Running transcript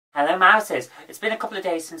Hello Mouses! It's been a couple of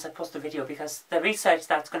days since I posted a video because the research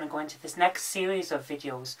that's going to go into this next series of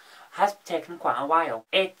videos has taken quite a while.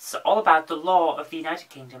 It's all about the law of the United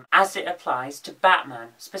Kingdom as it applies to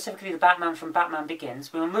Batman, specifically the Batman from Batman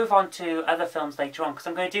Begins. We'll move on to other films later on because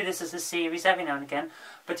I'm going to do this as a series every now and again,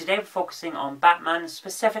 but today we're focusing on Batman,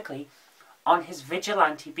 specifically on his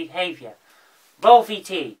vigilante behaviour. Roll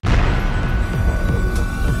VT!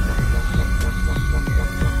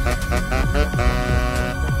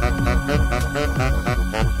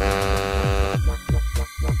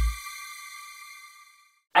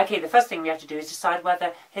 Okay, the first thing we have to do is decide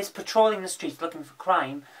whether his patrolling the streets looking for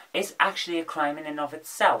crime is actually a crime in and of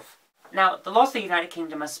itself. Now, the laws of the United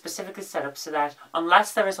Kingdom are specifically set up so that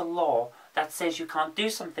unless there is a law that says you can't do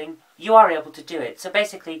something, you are able to do it. So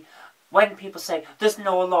basically, when people say there's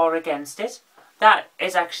no law against it, that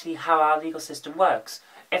is actually how our legal system works.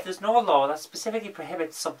 If there's no law that specifically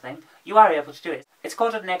prohibits something, you are able to do it. It's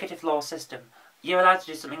called a negative law system. You're allowed to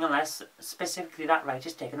do something unless specifically that right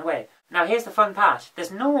is taken away. Now here's the fun part. There's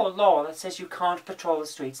no law that says you can't patrol the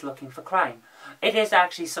streets looking for crime. It is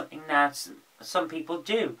actually something that some people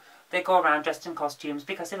do. They go around dressed in costumes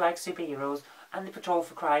because they like superheroes and they patrol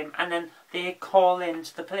for crime, and then they call in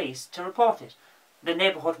to the police to report it. The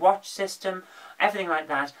neighbourhood watch system, everything like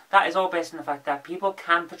that, that is all based on the fact that people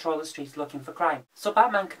can patrol the streets looking for crime. So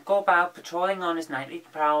Batman can go about patrolling on his nightly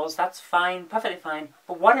prowls, that's fine, perfectly fine,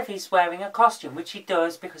 but what if he's wearing a costume, which he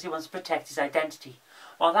does because he wants to protect his identity?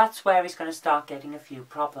 Well, that's where he's going to start getting a few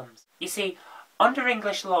problems. You see, under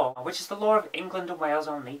English law, which is the law of England and Wales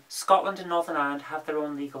only, Scotland and Northern Ireland have their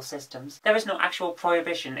own legal systems, there is no actual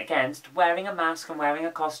prohibition against wearing a mask and wearing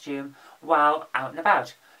a costume while out and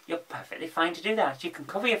about. You're perfectly fine to do that. You can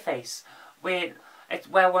cover your face. We're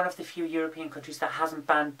one of the few European countries that hasn't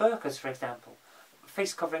banned burqas, for example.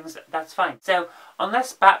 Face coverings, that's fine. So,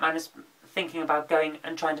 unless Batman is thinking about going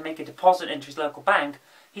and trying to make a deposit into his local bank,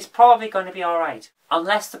 he's probably going to be alright.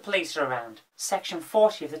 Unless the police are around. Section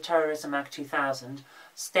 40 of the Terrorism Act 2000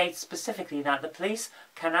 states specifically that the police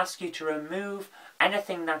can ask you to remove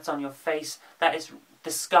anything that's on your face that is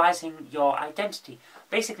disguising your identity.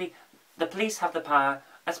 Basically, the police have the power,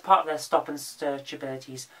 as part of their stop and search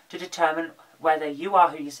abilities, to determine whether you are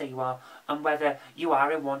who you say you are and whether you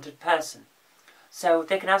are a wanted person. So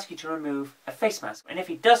they can ask you to remove a face mask, and if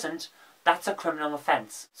he doesn't, that's a criminal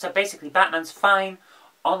offence. So basically Batman's fine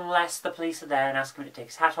unless the police are there and ask him to take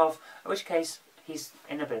his hat off, in which case he's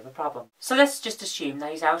in a bit of a problem. So let's just assume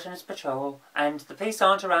that he's out on his patrol and the police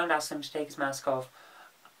aren't around asking him to take his mask off,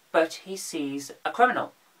 but he sees a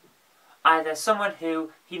criminal. Either someone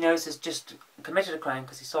who he knows has just committed a crime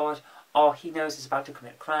because he saw it, or he knows is about to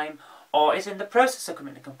commit a crime, or is in the process of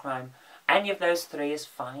committing a crime. Any of those three is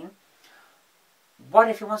fine. What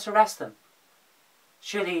if he wants to arrest them?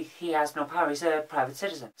 Surely he has no power, he's a private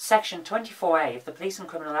citizen. Section 24A of the Police and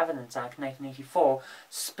Criminal Evidence Act 1984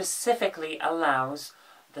 specifically allows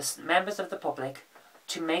the members of the public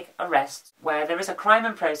to make arrests where there is a crime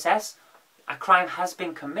in process, a crime has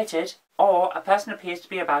been committed, or a person appears to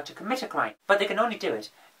be about to commit a crime. But they can only do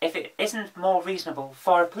it if it isn't more reasonable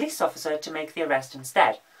for a police officer to make the arrest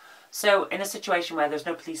instead. So, in a situation where there's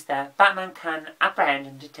no police there, Batman can apprehend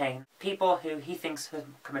and detain people who he thinks have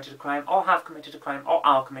committed a crime, or have committed a crime, or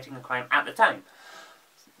are committing a crime at the time.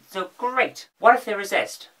 So, great. What if they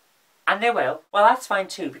resist? And they will. Well, that's fine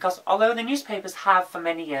too, because although the newspapers have for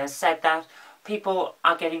many years said that people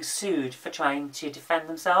are getting sued for trying to defend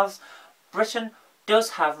themselves, Britain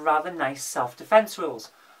does have rather nice self-defence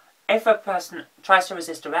rules. If a person tries to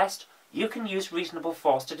resist arrest, you can use reasonable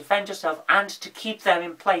force to defend yourself and to keep them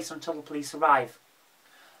in place until the police arrive.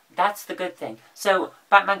 That's the good thing. So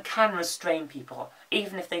Batman can restrain people,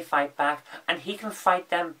 even if they fight back, and he can fight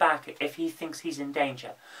them back if he thinks he's in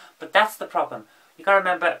danger. But that's the problem. You've got to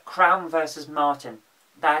remember Crown versus Martin.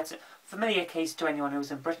 That's a familiar case to anyone who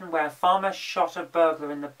was in Britain, where a farmer shot a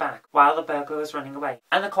burglar in the back while the burglar was running away.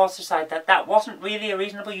 And the courts decided that that wasn't really a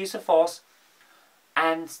reasonable use of force.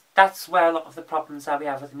 And that's where a lot of the problems that we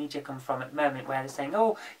have with the media come from at the moment, where they're saying,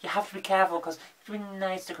 oh, you have to be careful because you have to be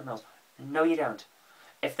nice to criminals. No, you don't.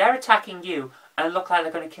 If they're attacking you and look like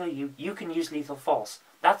they're going to kill you, you can use lethal force.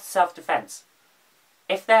 That's self-defense.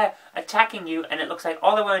 If they're attacking you and it looks like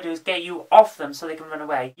all they want to do is get you off them so they can run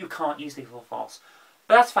away, you can't use lethal force.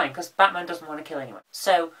 But that's fine, because Batman doesn't want to kill anyone.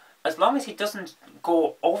 So, as long as he doesn't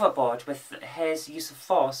go overboard with his use of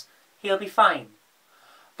force, he'll be fine.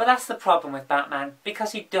 But that's the problem with Batman,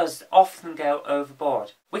 because he does often go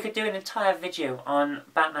overboard. We could do an entire video on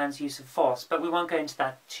Batman's use of force, but we won't go into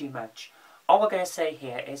that too much. All we're going to say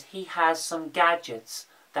here is he has some gadgets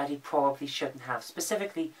that he probably shouldn't have,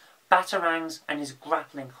 specifically batarangs and his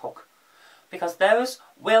grappling hook. because those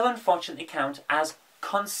will unfortunately count as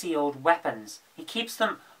concealed weapons. He keeps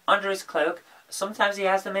them under his cloak. Sometimes he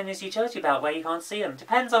has them in his utility belt where you can't see them.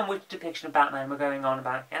 Depends on which depiction of Batman we're going on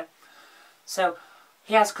about here. So,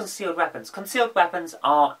 he has concealed weapons. Concealed weapons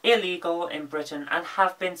are illegal in Britain and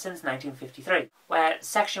have been since 1953, where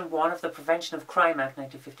Section 1 of the Prevention of Crime Act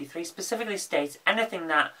 1953 specifically states anything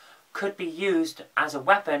that could be used as a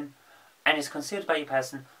weapon and is concealed by your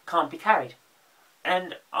person can't be carried.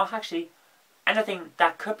 And actually, anything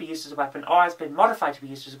that could be used as a weapon or has been modified to be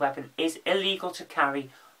used as a weapon is illegal to carry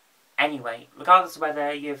anyway, regardless of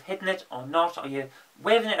whether you've hidden it or not, or you're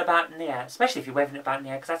waving it about in the air, especially if you're waving it about in the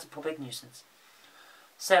air, because that's a public nuisance.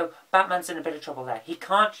 So, Batman's in a bit of trouble there. He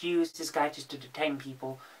can't use his gadgets to detain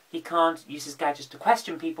people, he can't use his gadgets to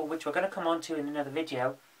question people, which we're going to come on to in another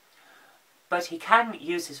video, but he can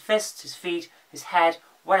use his fists, his feet, his head,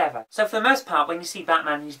 whatever. So for the most part, when you see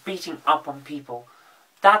Batman and he's beating up on people,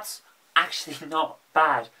 that's actually not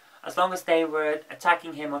bad. As long as they were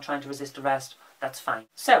attacking him or trying to resist arrest, that's fine.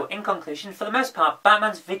 So, in conclusion, for the most part,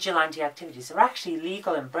 Batman's vigilante activities are actually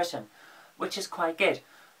legal in Britain, which is quite good.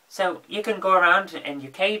 So, you can go around in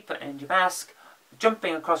your cape and your mask.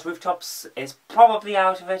 Jumping across rooftops is probably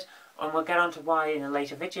out of it, and we'll get on to why in a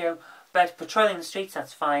later video. But patrolling the streets,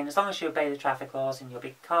 that's fine, as long as you obey the traffic laws in your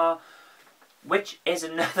big car, which is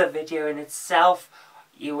another video in itself.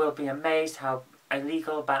 You will be amazed how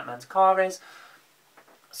illegal Batman's car is.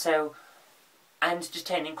 So, and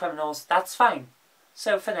detaining criminals, that's fine.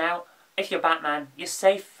 So for now, if you're Batman, you're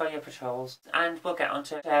safe for your patrols, and we'll get on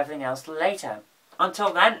to everything else later.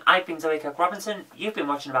 Until then, I've been Kirk-Robinson, you've been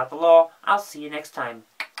watching About the Law, I'll see you next time.